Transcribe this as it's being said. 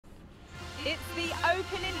It's the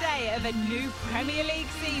opening day of a new Premier League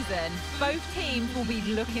season. Both teams will be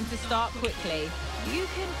looking to start quickly. You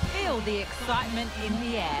can feel the excitement in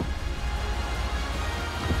the air.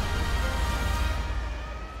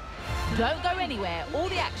 Don't go anywhere. All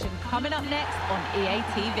the action coming up next on EA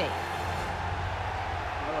TV.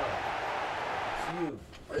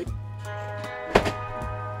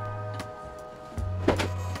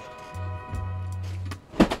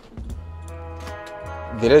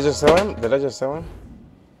 Did I just sell him? Did I just sell him?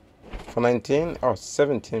 For 19? Oh,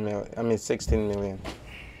 17 million. I mean 16 million.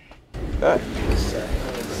 That.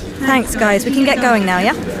 Thanks, guys. We can get going now,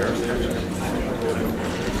 yeah?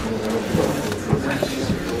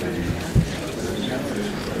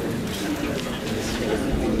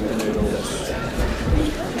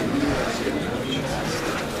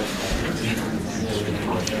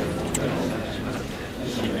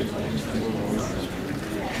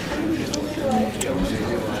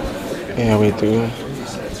 Yeah, we do.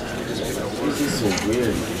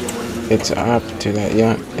 It's up to that,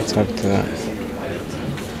 yeah, it's up to that.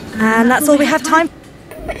 And that's all we have time.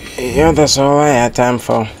 Yeah, that's all I had time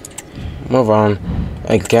for. Move on.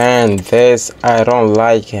 Again, this, I don't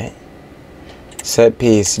like it. Set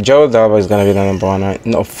piece. Joe Dalba is gonna be the number one, right?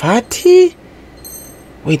 No, Fati?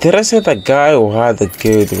 Wait, did I say the guy who had the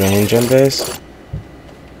good range on this?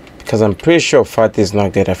 Because I'm pretty sure Fati is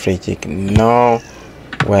not good at free kick. No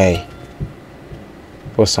way.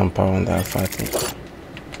 Put some power on that, Fatih.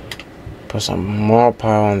 Put some more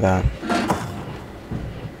power on that.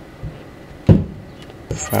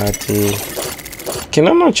 Fatih. Can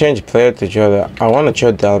I not change player to Joe? I want to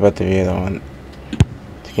Joe Dalba to be the one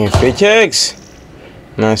taking free kicks.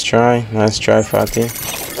 Nice try, Fatih.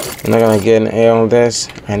 I'm not gonna get an A on this.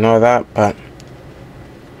 I know that, but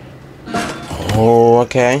oh,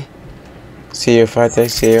 okay. See you, Fatih.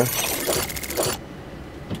 See you.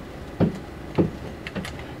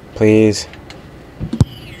 Please.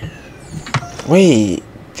 Wait,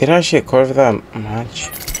 did I actually cover that much?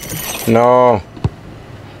 No.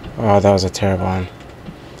 Oh, that was a terrible one.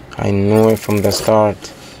 I knew it from the start.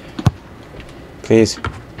 Please.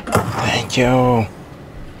 Thank you.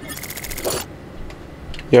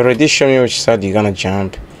 You already showed me which side you're gonna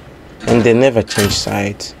jump. And they never change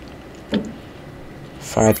sides.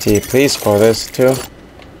 Fatih, please score this too.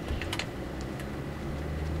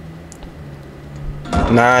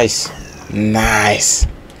 Nice.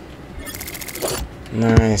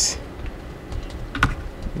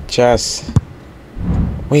 Just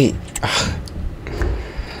wait.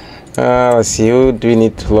 Let's see, who do we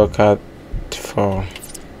need to look at for?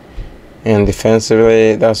 And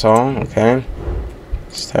defensively, that's all. Okay,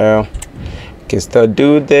 still can still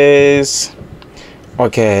do this.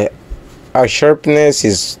 Okay, our sharpness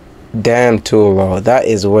is damn too low. That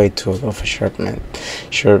is way too low for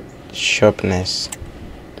sharpness.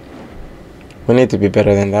 We need to be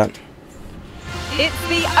better than that. It's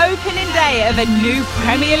the opening day of a new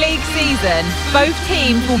Premier League season. Both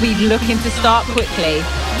teams will be looking to start quickly.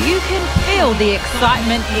 You can feel the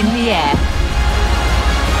excitement in the air.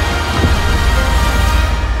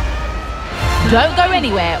 Don't go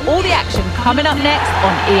anywhere. All the action coming up next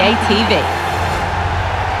on EA TV.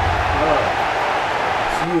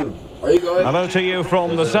 Hello to you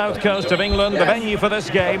from the south coast of England. The venue for this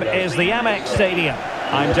game is the Amex Stadium.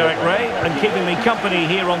 I'm Derek Ray, and keeping me company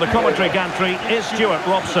here on the commentary gantry is Stuart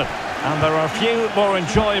Robson. And there are a few more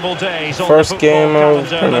enjoyable days on the football calendar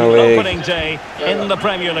than opening day in the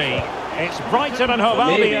Premier League. It's Brighton and Hove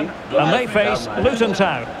Albion, and they face Luton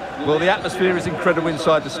Town. Well, the atmosphere is incredible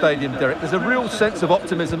inside the stadium, Derek. There's a real sense of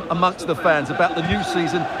optimism amongst the fans about the new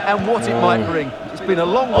season and what it might bring. It's been a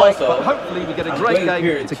long wait, but hopefully we get a great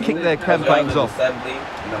game to kick their campaigns off. Assembly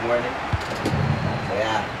in the morning. So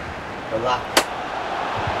yeah, relax.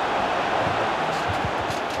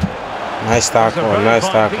 Nice tackle, nice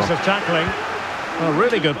tackle. Piece of tackling. A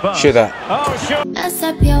really good pass. Shoot that. Oh, shoot. Mess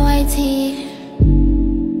up your white tee.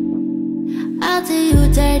 I'll do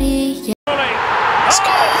you dirty. Let's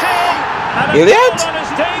go. Elliot?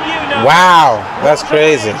 Wow, that's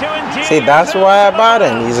crazy. See, that's why I bought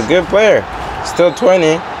him. He's a good player. Still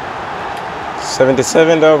 20.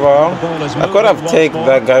 77 overall. I could have taken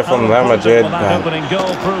that guy from Real Madrid, but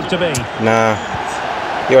nah,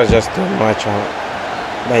 he was just too much on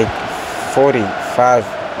like 45.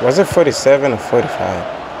 Was it 47 or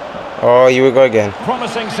 45? Oh, here we go again.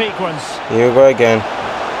 Promising sequence. Here we go again.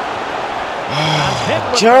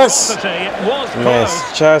 Just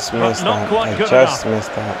missed. Just missed that. I just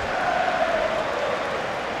missed that.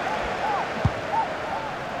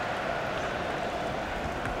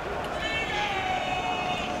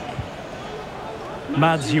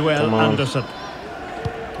 Madswell Anderson.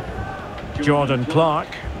 Jordan Clark.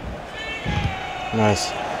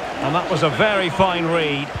 Nice. And that was a very fine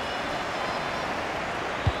read.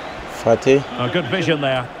 Fatty. A good vision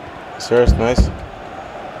there. Serious, nice.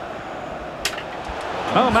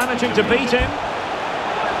 Oh, managing to beat him.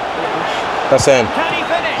 That's in. Can he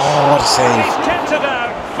finish? Oh, what a save. He's kept it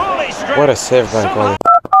out. Fully stripped. What a save by goalie.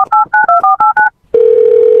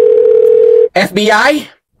 FBI?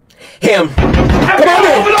 Him. Come on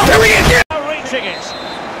in. There he is. Reaching it.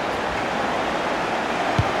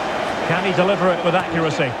 Can he deliver it with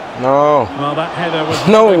accuracy? No. Well, that header was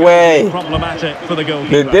No way. problematic for the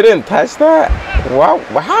goalkeeper. They didn't touch that? Wow.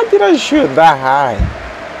 How did I shoot that high?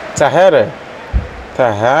 It's a header.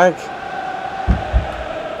 The heck?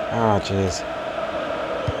 Oh, jeez.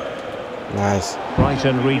 Nice.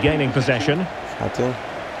 Brighton regaining possession. Fatty.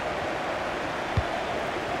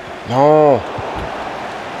 No.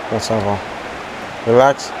 That's over.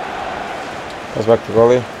 Relax. Pass back to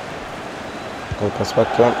goalie. Goalie pass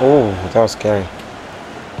back to him. Oh, that was scary.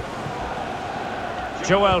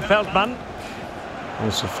 Joel Feldman.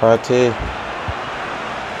 Fatty.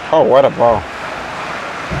 Oh, what a ball.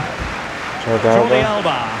 Jordi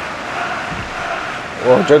Alba.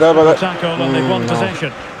 Oh, Jordi Alba. Tackle and they've won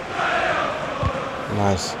possession.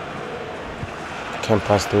 Nice. Can't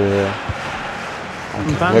pass through here.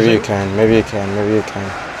 Okay. Maybe you can. Maybe you can. Maybe you can.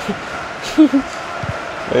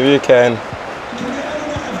 Maybe you can.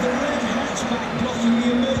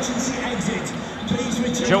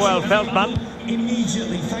 Joel Feldman.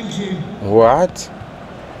 What?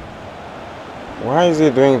 Why is he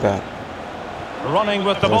doing that? Running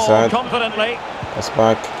with the ball Inside. confidently. Pass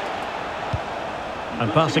back.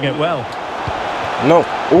 And passing it well. No.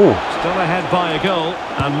 Ooh. Still ahead by a goal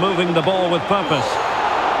and moving the ball with purpose.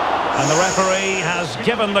 And the referee has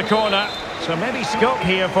given the corner. So maybe scope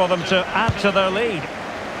here for them to add to their lead.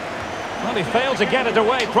 Well, he failed to get it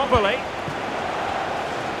away properly.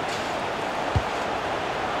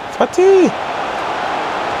 Fatty.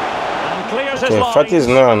 And clears his Okay, lines. Fatty is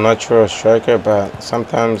not a natural striker, but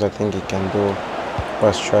sometimes I think he can do what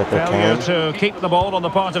a striker Failure can. to keep the ball on the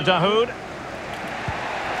part of Dahoud.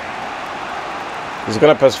 He's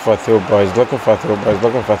gonna pass for a through ball. He's looking for a through ball. He's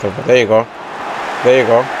looking for a through ball. There you go. There you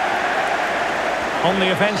go. On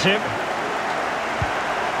the offensive.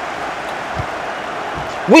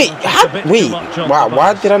 Wait,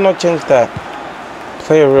 why did I not change that?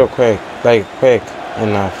 Play it real quick, like quick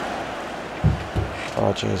enough.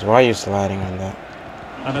 Oh jeez, why are you sliding on that?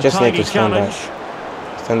 And a Just need tiny to stand challenge.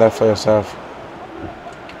 up. Stand up for yourself.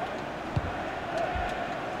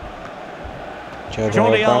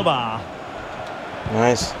 Jordi Alba.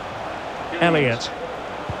 Nice. Elliott.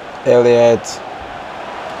 Elliott.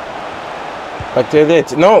 Back to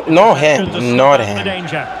Elliott. No, no him. Not him.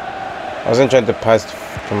 I wasn't trying to pass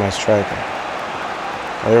to my striker.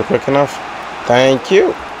 Are you quick enough? Thank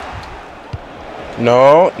you.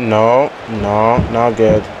 No, no, no, not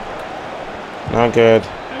good. Not good.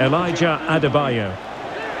 Elijah Adebayo.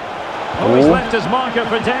 Oh, he's left his marker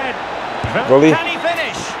for dead. Goalie. Can he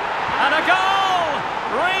finish? And a goal!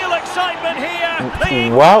 Real excitement here.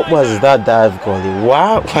 The What was that dive, goalie?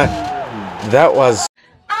 Wow. That was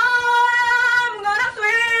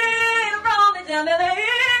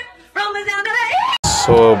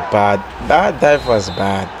so bad. That dive was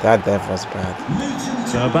bad. That dive was bad.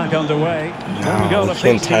 So back underway. No, we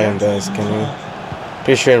can't tie on this, can we?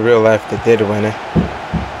 Pretty sure in real life they did win it.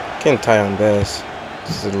 Can't tie on this.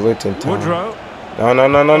 This is Luton Town. Woodrow. No, no,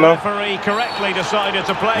 no, no, no. The referee correctly decided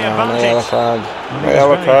to play No, no advantage. yellow card. Well, No he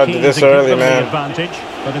yellow was card very keen this to give early, them the man. advantage,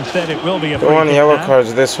 but instead it will be a Don't want free kick yellow now.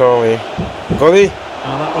 cards this early. Goalie.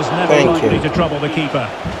 Well, that was never Thank likely you. to trouble the keeper.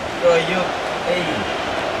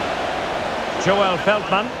 Joel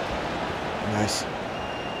Feldman. Nice.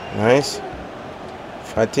 Nice.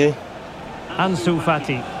 Fatty. Ansu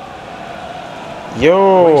Fati.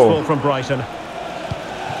 Yo. Wasteful from Brighton.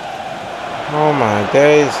 Oh my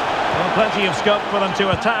days. Well, plenty of scope for them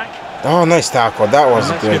to attack. Oh, nice tackle. That was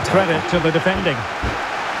And a let's good give tackle. credit to the defending.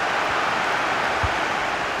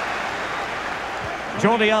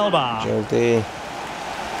 Jordi Alba. Jolty.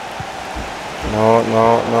 No,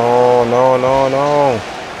 no, no, no, no, no.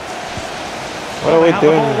 What are They we have the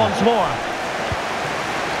doing? ball once more.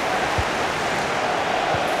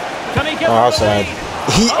 Can he give Oh, them the outside.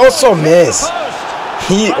 lead? He Oh, also hit the missed. post.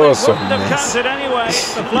 He Well, it also wouldn't have missed. counted anyway.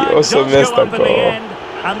 The flag also does missed go the up in the ball. end,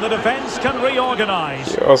 and the defence can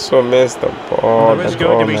reorganise. He also missed the ball. There is The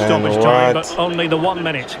going ball, to be man. stoppage time, What? but only the 1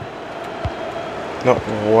 minute. No,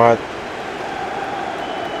 what?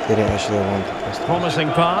 Didn't actually want to pass. Promising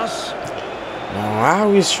pass. Now, how are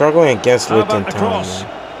we struggling against How Luton about the Town, cross?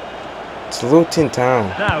 man? It's Luton Town.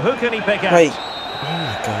 Now, who can he pick out? Like, oh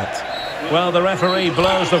my god. Well, the referee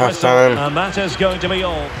blows the whistle, and that is going to be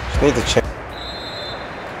all. Just need to check.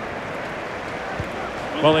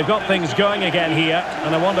 Well, they've got things going again here,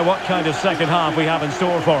 and I wonder what kind of second half we have in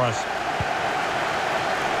store for us.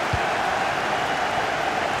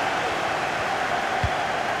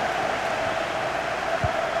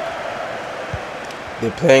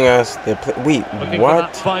 They're playing us. Wait, looking what? For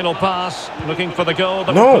that final pass, looking for the goal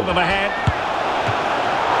that no. will put them ahead.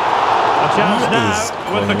 A chance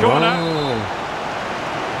now with the corner.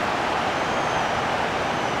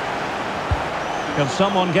 Can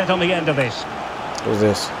someone get on the end of this? Who's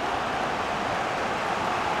this?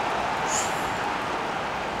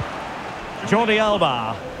 Jordi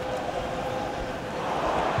Alba.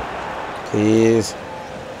 Please.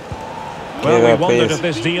 Well, we wondered please. if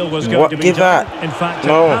this deal was going to be give done. that. In fact,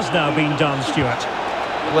 no. It has now been done, Stuart.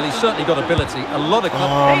 Well, he's certainly got ability. A lot of... Oh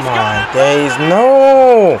my days,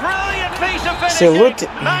 no! Brilliant piece of finishing.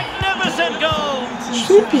 Magnificent goal!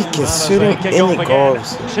 Should be considering any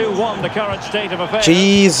goals. 2-1 the current state of affairs.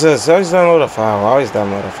 Jesus, I always download a foul. I always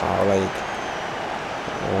download a foul. Like,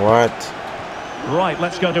 what? Right,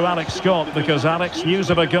 let's go to Alex Scott, because Alex, news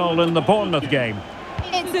of a goal in the Bournemouth game.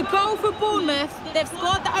 It's a goal for Bournemouth. They've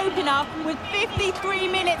scored the opener with 53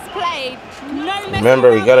 minutes played. No.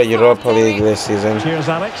 Remember, we got a Europa League this season. Cheers,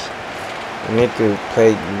 Alex. We need to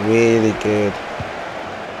play really good.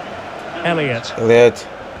 Elliot.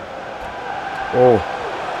 Oh,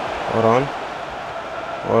 hold on.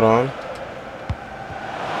 Hold on.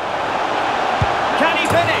 Can he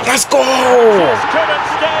finish? Let's go!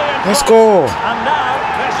 Let's go!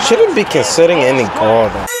 Shouldn't be considering any goal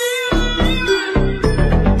though.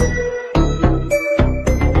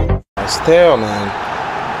 Still, man,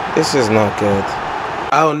 this is not good.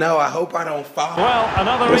 Oh no, I hope I don't fall. Well,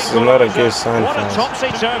 another this is not a good sign what for a us.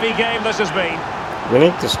 topsy-turvy game this has been. We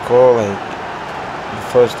need to score like the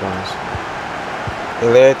first ones.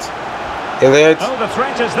 Elliot. Oh, the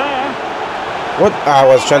threat is there. What? I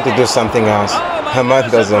was trying to do something else. Oh, my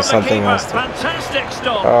mind does something else. Fantastic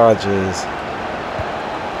stop. Oh, jeez.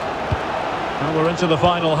 Well, we're into the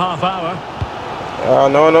final half hour. Oh,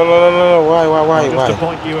 no. Why? Just to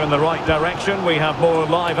point you in the right direction, we have more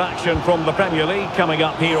live action from the Premier League coming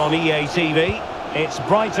up here on EA TV. It's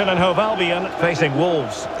Brighton and Hove Albion facing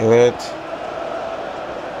Wolves. Elliot.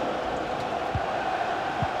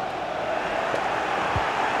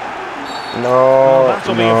 No, ref,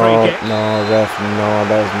 no,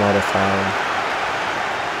 that was not a foul.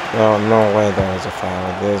 No way that was a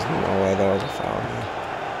foul. There's no way that was a foul, man.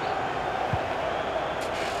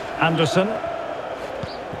 Anderson.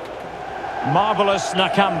 Marvellous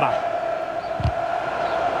Nakamba.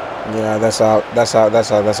 Yeah, that's out. And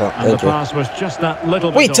the pass was just that little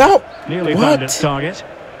bit. Wait, out! Nearly found its target.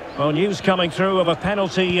 Well, news coming through of a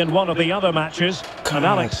penalty in one of the other matches. And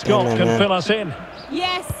Alex Scott can fill us in.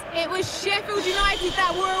 Yes, it was Sheffield United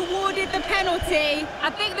that were awarded the penalty. I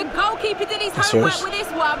think the goalkeeper did his homework with this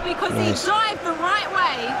one because he dived the right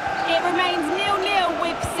way. It remains 0-0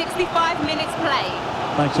 with 65 minutes played.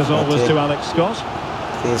 Thanks as always to Alex Scott.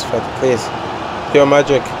 Please. Your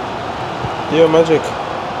magic.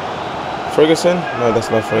 Ferguson? No, that's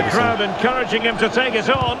not Ferguson. The crowd encouraging him to take it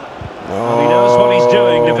on. No. And he knows what he's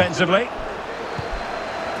doing defensively.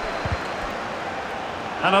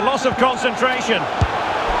 And a loss of concentration.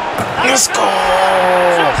 Let's go!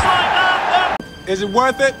 Just like that. Is it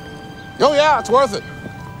worth it? Oh yeah, it's worth it.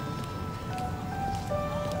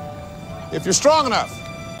 If you're strong enough.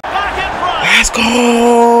 Back in front. Let's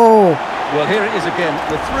go! Well, here it is again.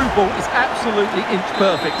 The through ball is absolutely inch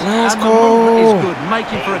perfect. Let's and go. the movement is good,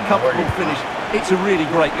 making for a comfortable finish. It's a really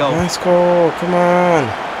great goal. Let's go, come on.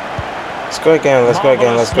 Let's go again.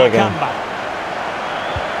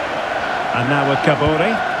 And now with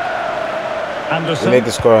Kabori. Anderson. We need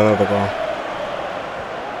to score another goal.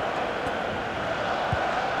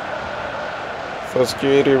 For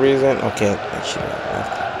security reason. Okay, actually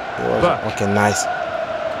left. It wasn't. Okay, nice.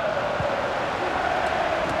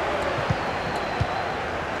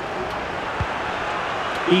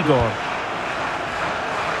 Igor.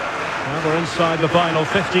 Well, we're inside the final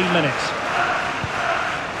 15 minutes.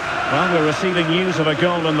 Well, we're receiving news of a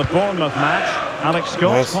goal in the Bournemouth match. Alex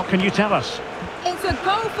Scott, what can you tell us? It's a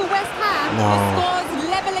goal for West Ham. The score's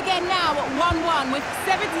level again now at 1-1 with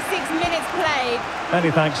 76 minutes played. Many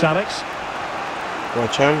thanks, Alex.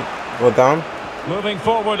 Watch him. Go down. Moving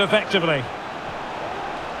forward effectively.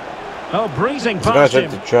 Oh, breezing past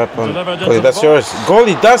him. Goalie, that's yours.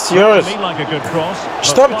 Goalie, that's yours. Like a good cross.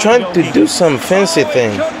 Stop trying to do some fancy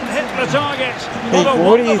thing. Hey,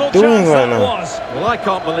 what are you doing right now? Well, I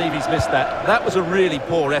can't believe he's missed that. That was a really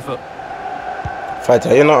poor effort.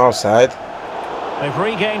 Fighter, you're not outside. They've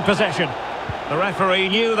regained possession. The referee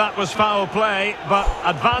knew that was foul play, but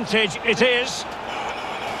advantage it is.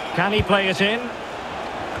 Can he play it in?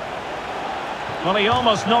 Well, he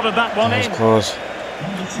almost nodded that one in. Close.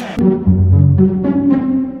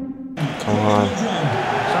 Come on.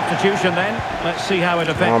 Substitution then. Let's see how it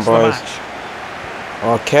affects the boys. match.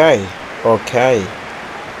 Okay. Okay.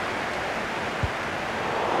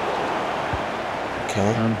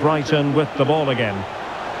 Okay. And Brighton with the ball again.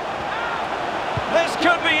 This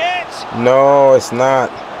could be it. No, it's not.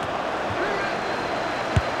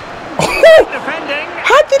 Defending.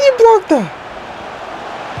 How did he block that?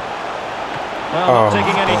 Well, not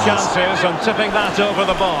taking any chances and tipping that over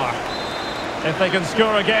the bar. If they can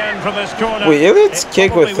score again from this corner, wait, Elliot's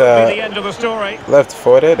kick with the end of the story.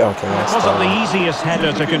 left-footed. Okay, that's wasn't the easiest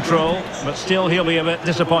header to control, but still he'll be a bit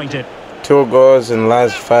disappointed. 2 goals in the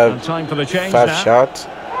last 5 And time for the change 5 now. shots.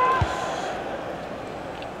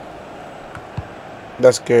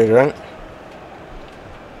 That's good, right?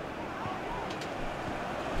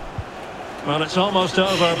 Well, it's almost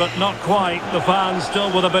over, but not quite. The fans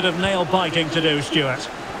still with a bit of nail-biting to do, Stuart.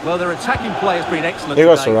 Well, their attacking play has been excellent He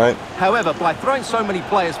was today. right. However, by throwing so many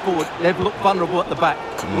players forward, they've looked vulnerable at the back,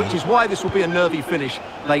 which is why this will be a nervy finish.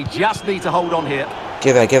 They just need to hold on here.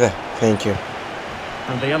 Get that. Thank you.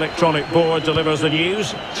 And the electronic board delivers the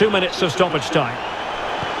news. 2 minutes of stoppage time.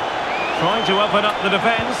 Trying to open up the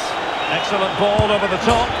defence. Excellent ball over the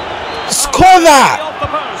top. Score that! Off the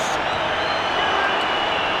post.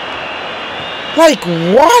 Like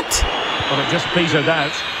what? Well, it just petered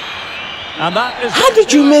out. And that is. How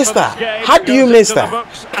did you miss that? How do you miss that?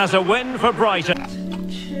 Books as a win for Brighton.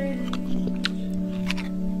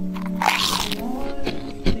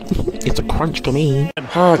 It's a crunch to me.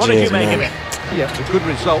 Oh, What did you jeez, make of man. it? Yeah, it's a good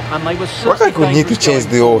result, and they were Looks like we need to change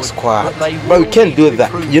the whole squad. But we can't do that.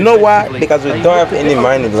 You know why? Because we don't have any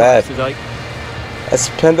money left. I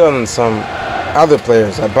spent on some other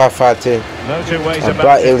players. I bought Fatih, No two ways I about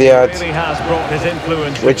brought it. He Elliot, really has brought his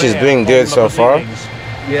influence to which is bear doing good on the so far. proceedings.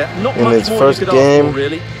 Yeah, not In much his more first you could ask game, for,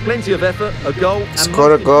 really. Plenty of effort, a goal, and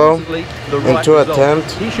scored a most goal importantly, the in right 2 result.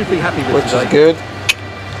 attempts, He should be happy with which today. is good.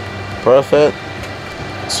 Perfect.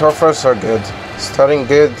 So far, so good. Starting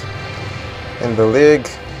good in the league.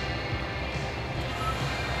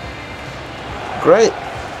 Great.